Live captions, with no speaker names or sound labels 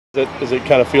Does it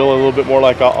kind of feel a little bit more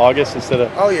like August instead of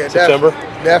September?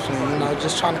 Definitely. You know,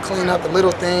 just trying to clean up the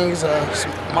little things,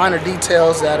 some minor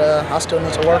details that I still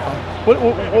need to work on.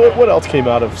 What else came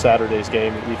out of Saturday's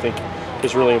game that you think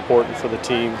is really important for the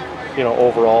team, you know,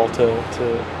 overall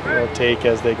to take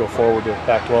as they go forward to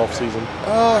Pac-12 season?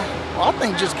 Well, I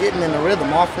think just getting in the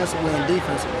rhythm, offensively and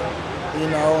defensively, you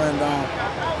know,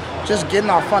 and just getting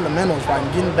our fundamentals right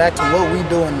and getting back to what we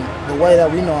do and the way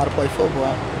that we know how to play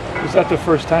football. Was that the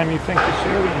first time you think this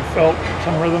year that you felt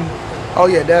some rhythm? Oh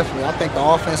yeah, definitely. I think the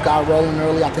offense got rolling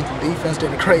early. I think the defense did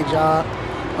a great job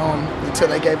until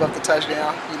they gave up the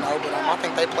touchdown. You know, but I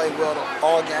think they played well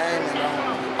all game, and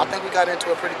I think we got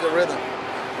into a pretty good rhythm.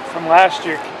 From last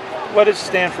year, what is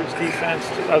Stanford's defense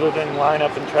other than line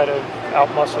up and try to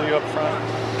outmuscle you up front?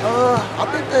 I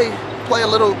think they play a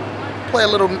little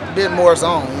bit more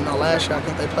zone. You know, last year I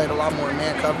think they played a lot more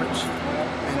man coverage,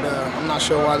 and I'm not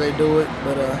sure why they do it,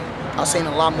 but I've seen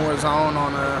a lot more zone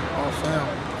on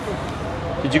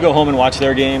film. Did you go home and watch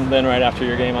their game then right after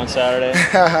your game on Saturday?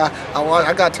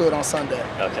 I got to it on Sunday.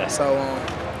 Okay. So,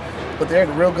 but they're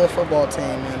a real good football team,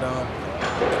 and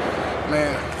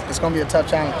man, it's going to be a tough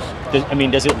challenge.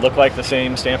 Does it look like the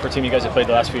same Stanford team you guys have played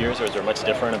the last few years, or is there much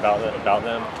different about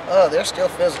them? They're still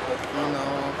physical. You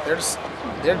know, they're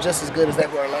just as good as they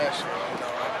were last year. You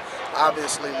know,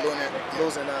 obviously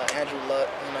losing Andrew Luck,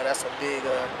 you know, that's a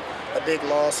big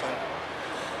loss,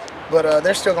 but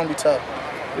they're still going to be tough.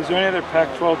 Is there any other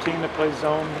Pac-12 team that plays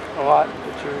zone a lot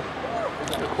that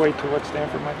you equate to what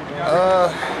Stanford might be doing?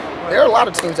 There are a lot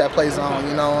of teams that play zone.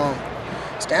 You know,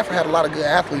 Stanford had a lot of good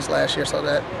athletes last year, so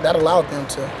that allowed them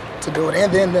to do it.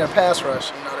 And then their pass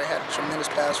rush. You know, they had a tremendous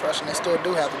pass rush, and they still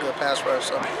do have a good pass rush.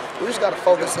 So we just got to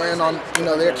focus in on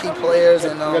their key players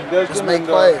and just make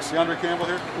plays.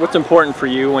 What's important for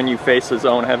you when you face a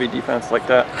zone-heavy defense like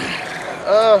that?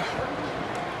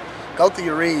 Go through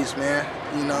your reads, man.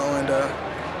 You know, and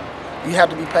you have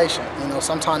to be patient. You know,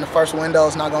 sometimes the first window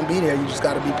is not going to be there. You just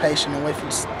got to be patient and wait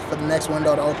for the next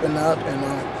window to open up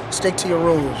and stick to your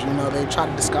rules. You know, they try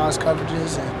to disguise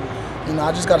coverages, and you know,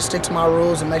 I just got to stick to my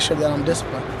rules and make sure that I'm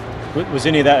disciplined. Was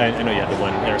any of that? I know you had the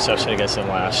one interception against them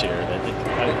last year.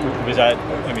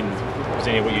 Was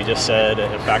any of what you just said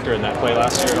a factor in that play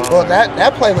last year at all? Well,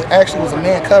 that play actually was a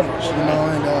man coverage. You know,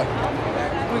 and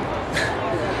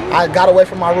I got away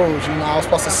from my rules. You know, I was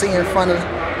supposed to see in front of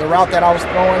the route that I was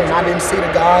throwing, and I didn't see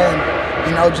the guy, and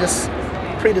you know, just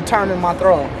predetermine my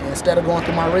throw instead of going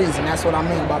through my reads, and that's what I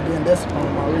mean by being disciplined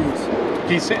with my reads.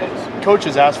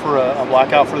 Coaches asked for a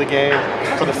blackout for the game,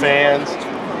 for the fans.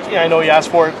 Yeah, I know you asked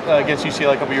for it against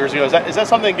UCLA a couple years ago. Is that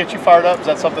something that gets you fired up? Is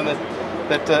that something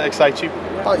that excites you?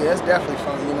 Oh yeah, it's definitely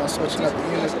fun. You know, switching up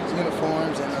the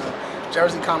uniforms and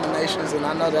jersey combinations, and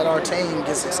I know that our team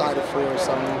gets excited for it.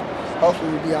 So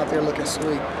hopefully we'll be out there looking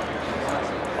sweet.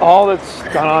 All that's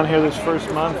gone on here this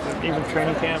first month, and even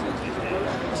training camp,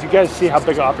 do you guys see how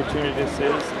big an opportunity this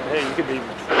is? Hey, you could be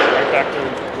right back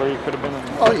to where you could have been.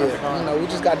 Oh yeah, you know, we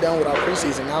just got done with our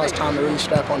preseason. Now it's time to really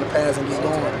strap on the pads and get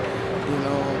going. You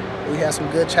know, we had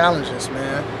some good challenges,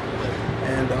 man,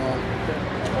 and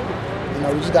you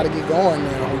know, we just got to get going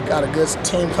now. We got a good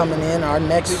team coming in. Our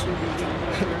next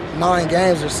 9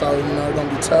 games or so, you know, are going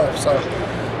to be tough. So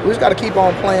we just got to keep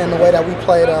on playing the way that we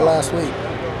played last week.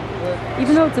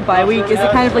 Even though it's a bye week, is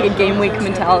it kind of like a game week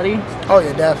mentality? Oh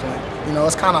yeah, definitely. You know,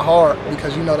 it's kind of hard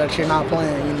because you know that you're not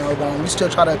playing, you know, but you still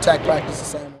try to attack practice the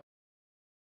same way.